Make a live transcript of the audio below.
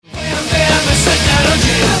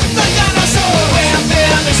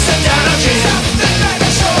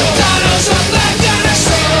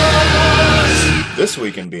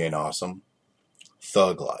week in being awesome.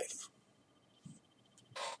 Thug life.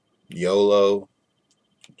 YOLO.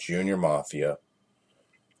 Junior Mafia.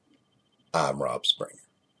 I'm Rob Springer.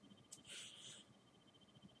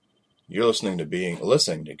 You're listening to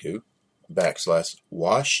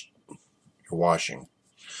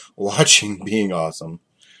watching Being Awesome,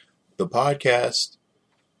 the podcast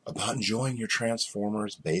about enjoying your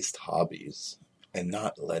Transformers-based hobbies and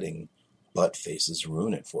not letting butt faces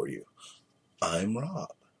ruin it for you. I'm Rob.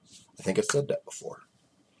 I think I said that before.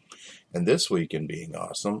 And this week in Being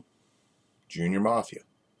Awesome, Junior Mafia.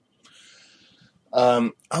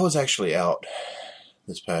 I was actually out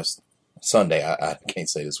this past Sunday. I can't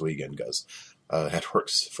say this weekend because I had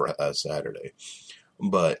work for Saturday.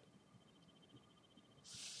 But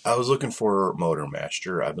I was looking for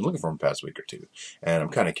Motormaster. I've been looking for him the past week or two. And I'm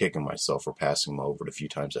kind of kicking myself for passing him over the few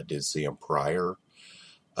times I did see him prior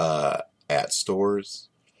at stores.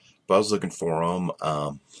 But I was looking for him.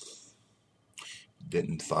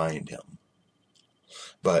 Didn't find him.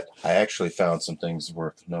 But I actually found some things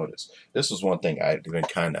worth notice. This was one thing I'd been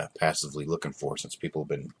kind of passively looking for since people have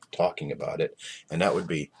been talking about it. And that would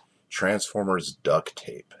be Transformers duct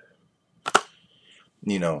tape.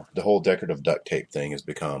 You know, the whole decorative duct tape thing has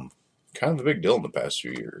become kind of a big deal in the past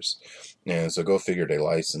few years. And so go figure they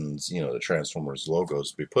license, the Transformers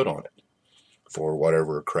logos to be put on it for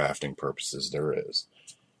whatever crafting purposes there is.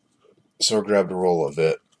 So I grabbed a roll of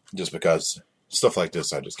it just because stuff like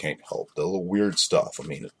this I just can't help. The little weird stuff. I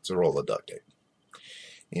mean, it's a roll of duct tape.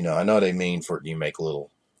 I know they mean for you make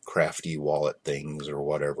little crafty wallet things or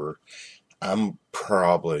whatever. I'm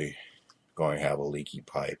probably going to have a leaky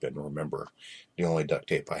pipe, and remember, the only duct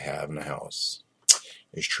tape I have in the house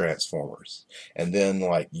is Transformers. And then,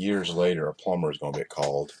 like, years later, a plumber is going to get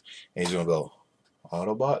called, and he's going to go,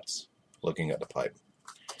 Autobots? Looking at the pipe.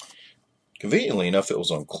 Conveniently enough, it was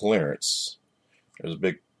on clearance. There's a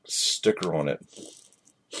big sticker on it.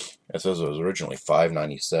 It says it was originally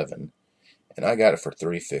 $5.97, and I got it for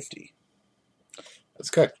 $3.50.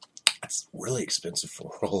 That's really expensive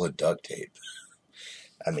for a roll of duct tape.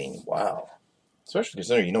 I mean, wow. Especially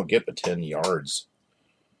considering you don't get but 10 yards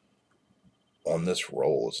on this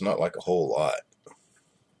roll. It's not like a whole lot.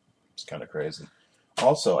 It's kind of crazy.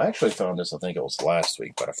 Also, I actually found this, I think it was last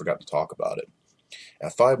week, but I forgot to talk about it.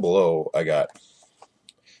 At Five Below, I got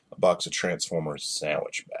a box of Transformers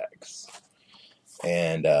sandwich bags.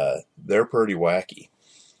 And they're pretty wacky.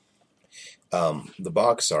 The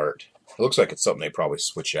box art, it looks like it's something they probably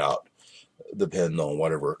switch out depending on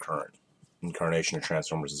whatever current incarnation of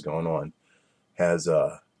Transformers is going on. Has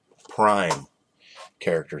Prime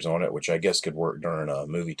characters on it, which I guess could work during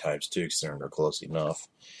movie times too, considering they're close enough.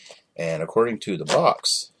 And according to the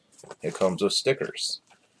box, it comes with stickers.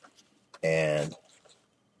 And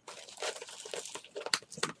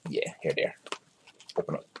yeah, here they are.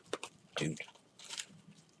 Open up. Dude.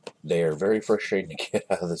 They are very frustrating to get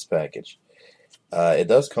out of this package. It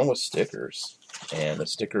does come with stickers. And the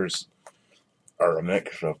stickers are a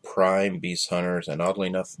mix of Prime, Beast Hunters, and oddly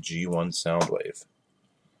enough, G1 Soundwave.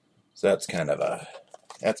 So that's kind of a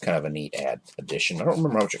neat addition. I don't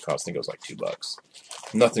remember how much it cost. I think it was like $2.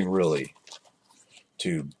 Nothing really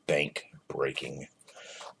too bank breaking.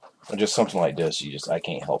 Just something like this, I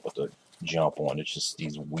can't help but to jump on. It's just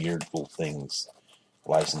these weird little things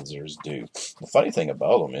licensors do. The funny thing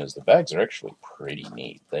about them is the bags are actually pretty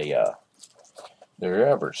neat. They're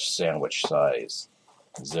average sandwich size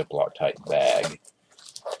Ziploc type bag,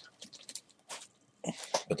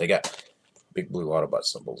 but they got big blue Autobot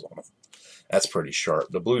symbols on them. That's pretty sharp.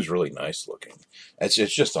 The blue's really nice looking. It's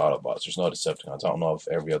just Autobots. There's no Decepticons. I don't know if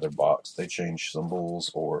every other box they change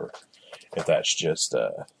symbols or if that's just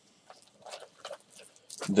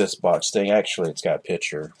this box thing. Actually, it's got a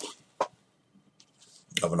picture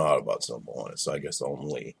of an Autobot symbol on it, so I guess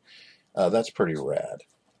only. That's pretty rad.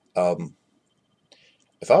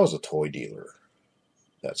 If I was a toy dealer,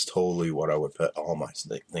 that's totally what I would put all my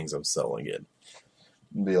things I'm selling in.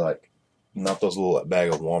 It'd be like, not those little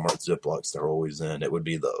bag of Walmart Ziplocs they're always in. It would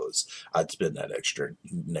be those. I'd spend that extra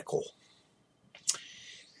nickel.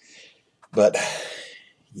 But,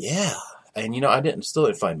 yeah. And, I still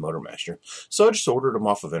didn't find Motormaster. So I just ordered them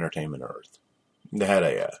off of Entertainment Earth. They had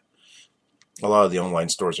a lot of the online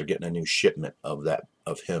stores are getting a new shipment of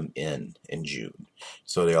him in June.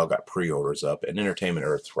 So they all got pre-orders up. And Entertainment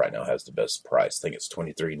Earth right now has the best price. I think it's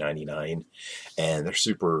 $23.99. And their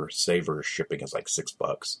Super Saver shipping is like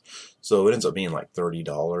 $6. So it ends up being like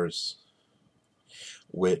 $30,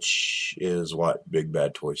 which is what Big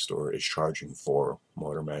Bad Toy Store is charging for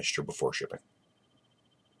Motormaster before shipping.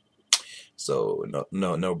 So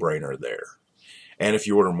no brainer there. And if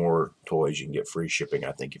you order more toys, you can get free shipping,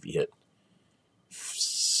 I think, if you hit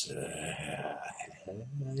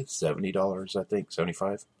 $70, I think,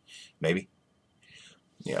 75, maybe.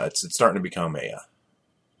 Yeah, it's starting to become I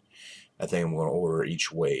think I'm going to order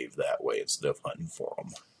each wave that way instead of hunting for them.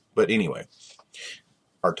 But anyway,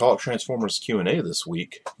 our Talk Transformers Q&A this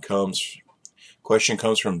week question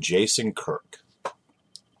comes from Jason Kirk.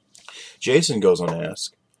 Jason goes on to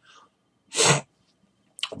ask,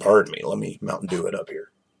 pardon me, let me Mountain Dew it up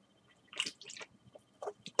here.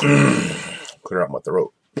 Clear out my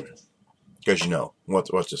throat. Because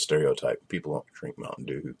what's the stereotype? People don't drink Mountain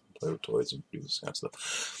Dew, play with toys, and do this kind of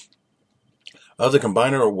stuff. Of the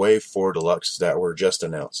Combiner Wave 4 Deluxes that were just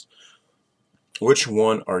announced, which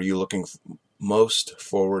one are you looking most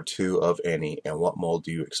forward to, of any, and what mold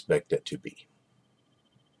do you expect it to be?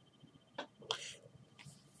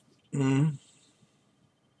 I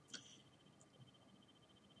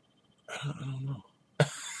don't know.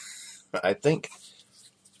 I think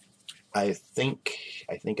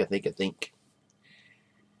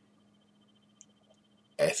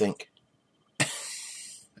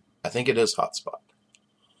it is Hotspot.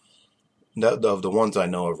 Of the ones I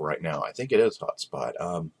know of right now, I think it is Hotspot.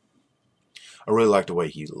 I really like the way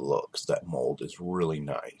he looks. That mold is really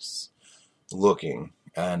nice looking,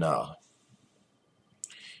 and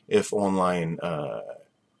if online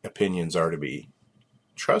opinions are to be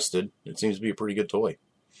trusted, it seems to be a pretty good toy.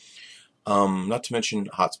 Not to mention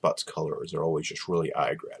Hotspot's colors are always just really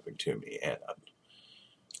eye-grabbing to me, and I'm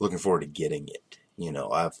looking forward to getting it.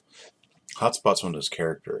 Hotspot's one of those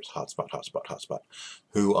characters, Hotspot,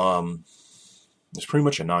 who is pretty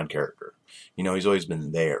much a non-character. He's always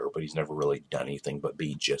been there, but he's never really done anything but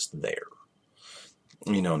be just there.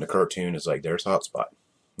 In the cartoon, it's like, there's Hotspot.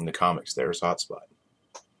 In the comics, there's Hotspot.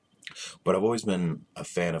 But I've always been a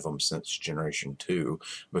fan of him since Generation 2,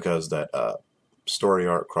 because that story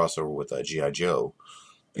arc crossover with G.I. Joe,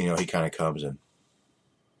 he kind of comes and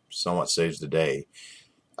somewhat saves the day,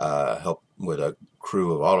 help with a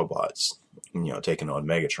crew of Autobots, taking on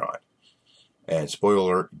Megatron. And spoiler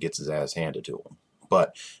alert, gets his ass handed to him.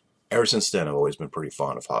 But ever since then, I've always been pretty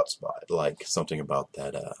fond of Hotspot. Like, something about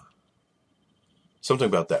that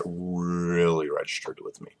really registered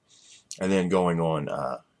with me. And then going on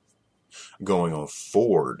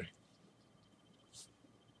forward,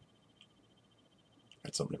 I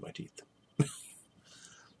had something in my teeth.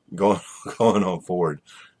 going on forward,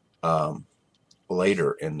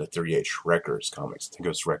 later in the 3H Wreckers comics, I think it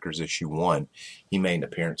was Wreckers issue 1, he made an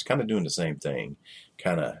appearance, kind of doing the same thing.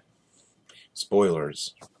 Kind of,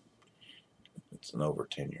 spoilers, it's an over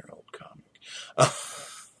 10-year-old comic.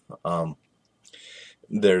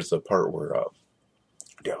 There's a part where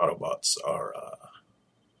the Autobots are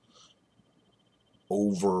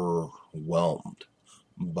overwhelmed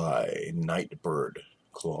by Nightbird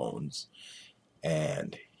clones,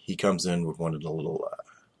 and he comes in with one of the little I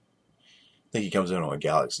think he comes in on a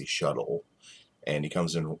Galaxy shuttle, and he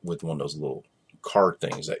comes in with one of those little car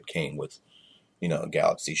things that came with, a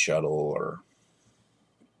Galaxy shuttle or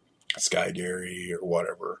Skydairy or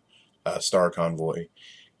whatever, Star Convoy.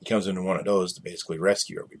 He comes in one of those to basically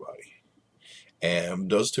rescue everybody. And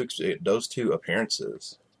those two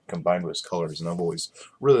appearances combined with his colors, and I've always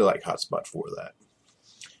really liked Hotspot for that.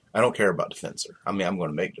 I don't care about Defensor. I mean, I'm going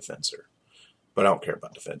to make Defensor, but I don't care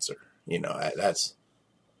about Defensor.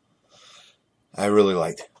 I really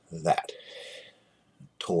liked that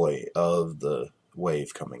toy of the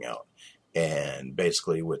wave coming out. And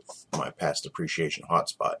basically, with my past appreciation of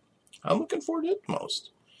Hotspot, I'm looking forward to it the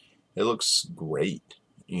most. It looks great.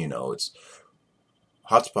 It's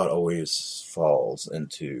Hotspot always falls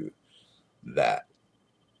into that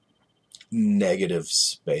negative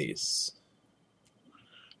space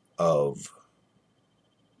of,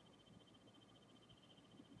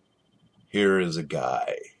 here is a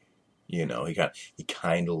guy, he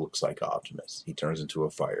kind of looks like Optimus. He turns into a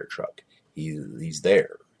fire truck. He's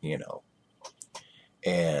there,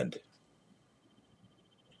 and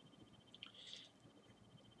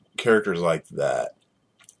characters like that,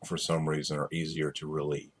 for some reason, are easier to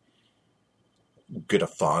really get a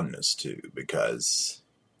fondness to, because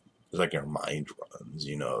it's like your mind runs,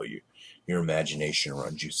 your imagination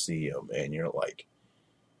runs. You see them, and you're like,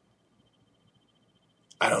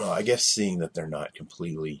 I don't know, I guess seeing that they're not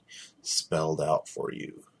completely spelled out for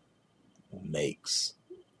you makes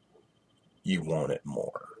you want it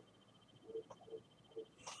more.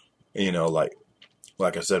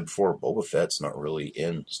 Like I said before, Boba Fett's not really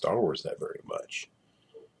in Star Wars that very much.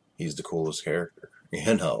 He's the coolest character,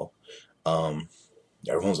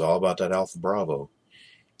 Everyone's all about that Alpha Bravo.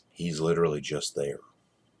 He's literally just there.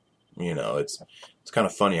 It's kind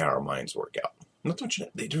of funny how our minds work out. Not to mention,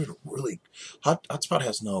 they do it really. Hotspot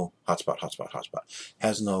has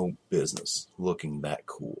no business looking that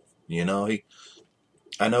cool. You know,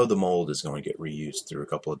 I know the mold is going to get reused through a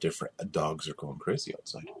couple of different. Dogs are going crazy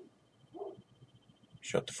outside.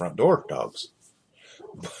 Shut the front door, dogs.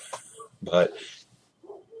 But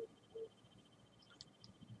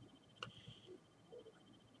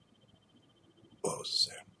what was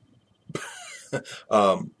I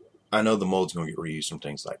saying? I know the mold's going to get reused from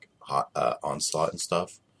things like Onslaught and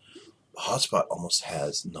stuff. Hotspot almost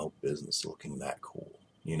has no business looking that cool.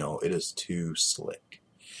 You know, it is too slick.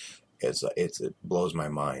 It blows my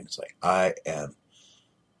mind. It's like, I am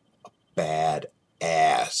a bad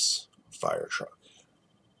ass fire truck.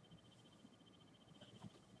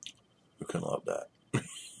 Who can love that?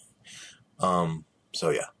 So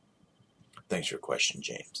yeah. Thanks for your question,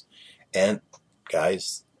 James. And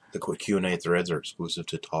guys, the quick Q&A threads are exclusive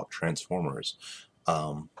to Talk Transformers.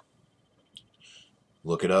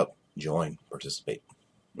 Look it up, join, participate.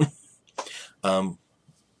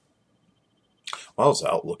 While I was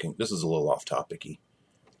out looking, this is a little off topicy,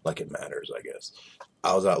 like it matters, I guess.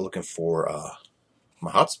 I was out looking for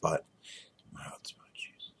my hotspot.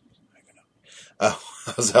 Jeez. I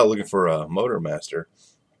was out looking for a Motor Master,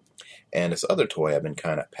 and this other toy I've been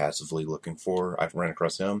kind of passively looking for. I've ran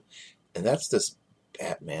across him, and that's this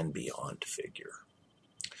Batman Beyond figure.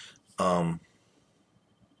 I've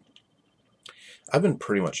been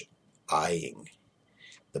pretty much eyeing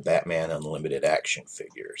the Batman Unlimited action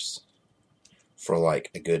figures for like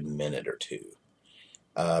a good minute or two,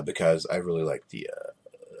 because I really like the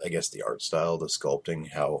art style, the sculpting,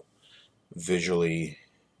 how visually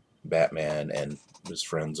Batman and his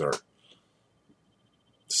friends are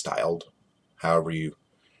styled, however you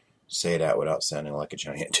say that without sounding like a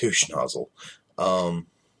giant douche nozzle.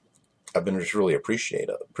 I've been just really appreciated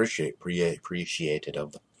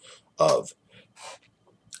of,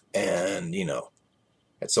 and you know,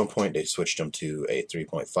 at some point they switched him to a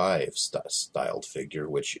 3.5 styled figure,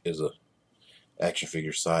 which is a action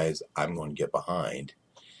figure size I'm going to get behind.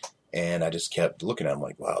 And I just kept looking at them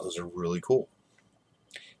like, wow, those are really cool.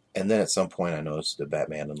 And then at some point I noticed the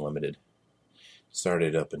Batman Unlimited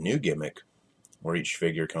started up a new gimmick where each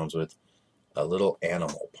figure comes with a little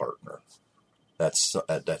animal partner. That's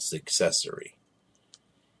the accessory.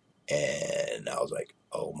 And I was like,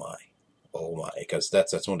 oh my, because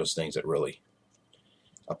that's one of those things that really,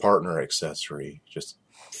 a partner accessory, just,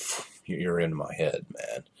 you're in my head,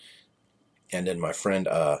 man. And then my friend,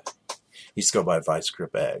 he's go by Vice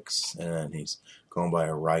Grip X, and he's going by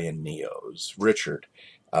Orion Neos. Richard,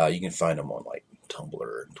 you can find him on like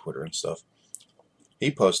Tumblr and Twitter and stuff.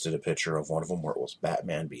 He posted a picture of one of them where it was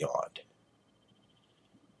Batman Beyond.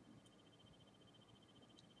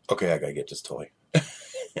 Okay, I gotta get this toy.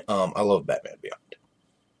 I love Batman Beyond.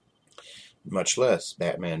 Much less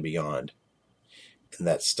Batman Beyond and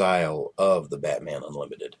that style of the Batman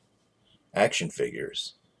Unlimited action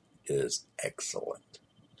figures is excellent.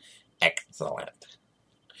 Excellent.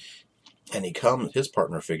 And his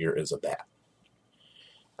partner figure is a bat.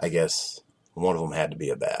 I guess one of them had to be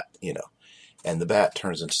a bat, you know. And the bat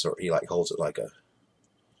turns into he like holds it like a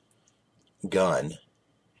gun,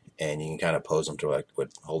 and you can kind of pose him to like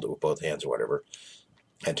hold it with both hands or whatever,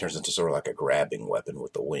 and it turns into sort of like a grabbing weapon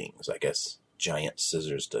with the wings. I guess giant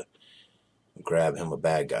scissors to grab him a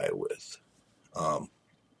bad guy with.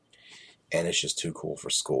 And it's just too cool for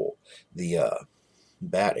school. The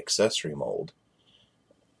bat accessory mold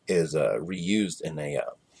is reused in a.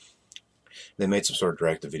 They made some sort of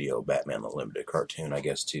direct-to-video Batman Unlimited cartoon, I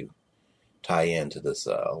guess, to tie into this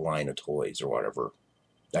line of toys or whatever.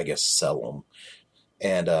 I guess sell them.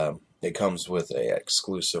 And it comes with a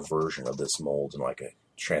exclusive version of this mold in like a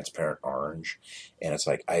transparent orange. And it's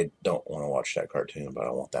like, I don't want to watch that cartoon, but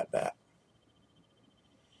I want that bat.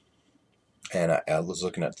 And I was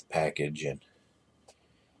looking at the package and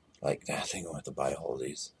like, I think I'm going to have to buy all of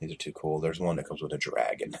these. These are too cool. There's one that comes with a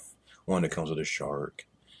dragon. One that comes with a shark.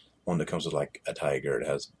 One that comes with like a tiger. It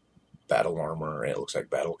has battle armor and it looks like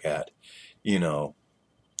Battle Cat. You know,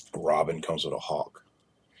 Robin comes with a hawk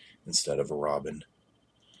instead of a robin.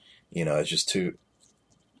 You know, it's just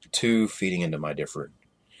too feeding into my different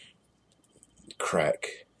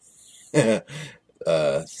crack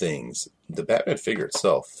things. The Batman figure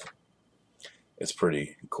itself is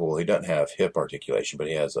pretty cool. He doesn't have hip articulation, but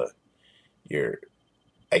he has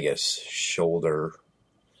shoulder,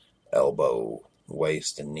 elbow,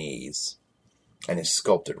 waist, and knees. And it's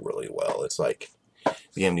sculpted really well. It's like,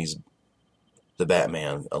 the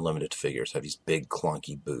Batman Unlimited figures have these big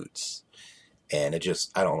clunky boots. And it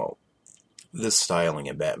just, I don't know, this styling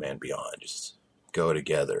and Batman Beyond just go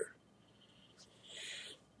together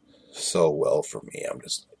so well for me. I'm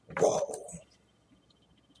just, whoa.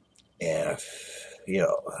 And,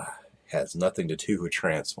 has nothing to do with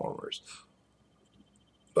Transformers,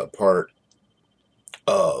 but part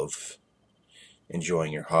of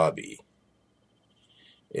enjoying your hobby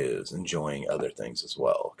is enjoying other things as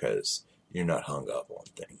well, because you're not hung up on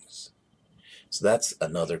things. So that's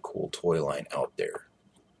another cool toy line out there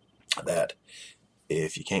that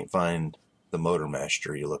if you can't find the Motor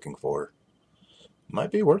Master you're looking for,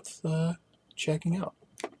 might be worth checking out.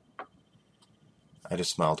 I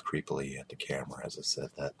just smiled creepily at the camera as I said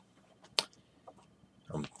that.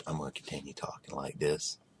 I'm going to continue talking like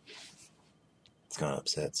this. It's going to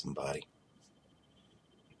upset somebody.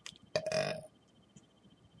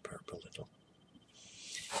 Purple little.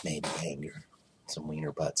 Maybe anger. Some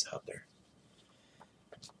wiener butts out there.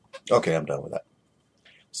 Okay, I'm done with that.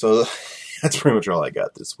 So that's pretty much all I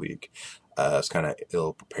got this week. I was kind of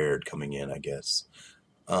ill-prepared coming in, I guess.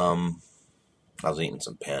 I was eating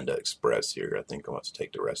some Panda Express here. I think I'm going to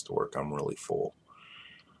take the rest to work. I'm really full.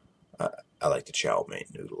 I like the chow mein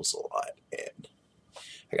noodles a lot. And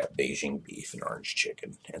I got Beijing beef and orange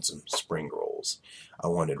chicken and some spring rolls. I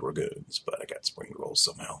wanted ragoons, but I got spring rolls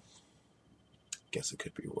somehow. Guess it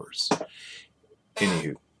could be worse.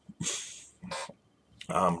 Anywho,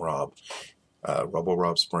 I'm Rob. Robo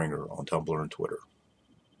Rob Springer on Tumblr and Twitter.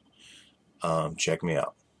 Check me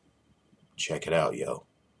out. Check it out, yo,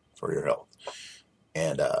 for your health.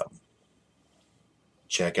 And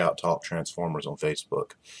check out Talk Transformers on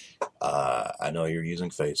Facebook. I know you're using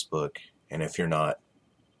Facebook, and if you're not,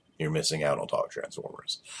 you're missing out on Talk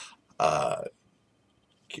Transformers.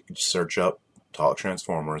 Search up Talk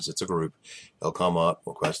Transformers. It's a group. It'll come up,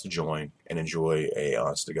 request to join, and enjoy a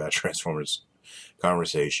honest-to-God Transformers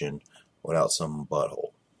conversation without some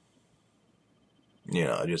butthole.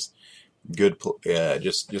 Just good,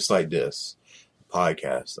 just like this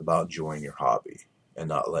podcast about enjoying your hobby and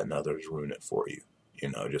not letting others ruin it for you.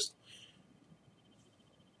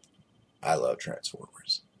 I love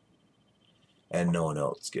Transformers. And no one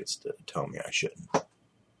else gets to tell me I shouldn't.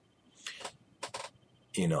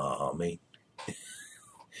 You know what I mean?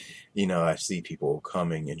 I see people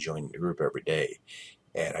coming and joining the group every day,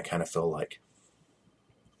 and I kind of feel like,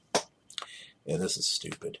 this is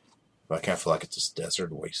stupid. But I kind of feel like it's this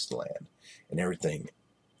desert wasteland, and everything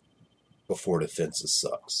before the fences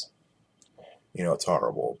sucks. It's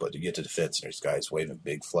horrible, but you get to the fence and there's guys waving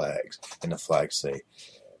big flags, and the flags say,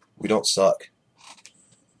 "We don't suck."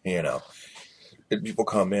 And people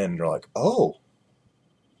come in and they're like, "Oh,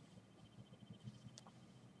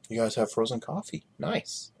 you guys have frozen coffee.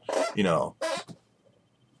 Nice."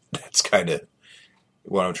 That's kind of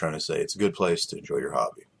what I'm trying to say. It's a good place to enjoy your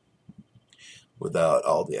hobby without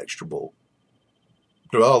all the extra all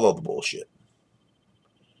the bullshit.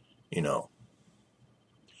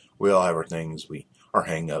 We all have our things, our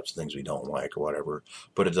hang-ups, things we don't like or whatever,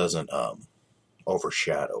 but it doesn't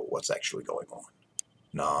overshadow what's actually going on.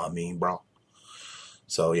 Nah, I mean, bro.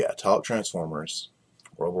 So yeah, Talk Transformers,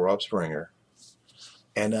 Robo Rob Springer,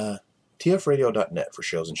 and tfradio.net for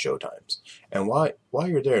shows and showtimes. And while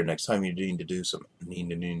you're there, next time you need to do some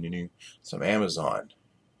Amazon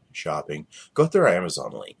shopping, go through our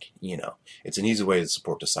Amazon link. It's an easy way to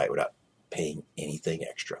support the site without paying anything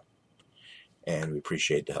extra. And we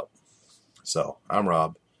appreciate the help. So, I'm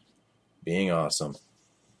Rob, being awesome.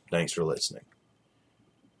 Thanks for listening.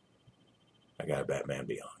 I got a Batman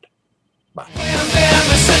Beyond. Bye.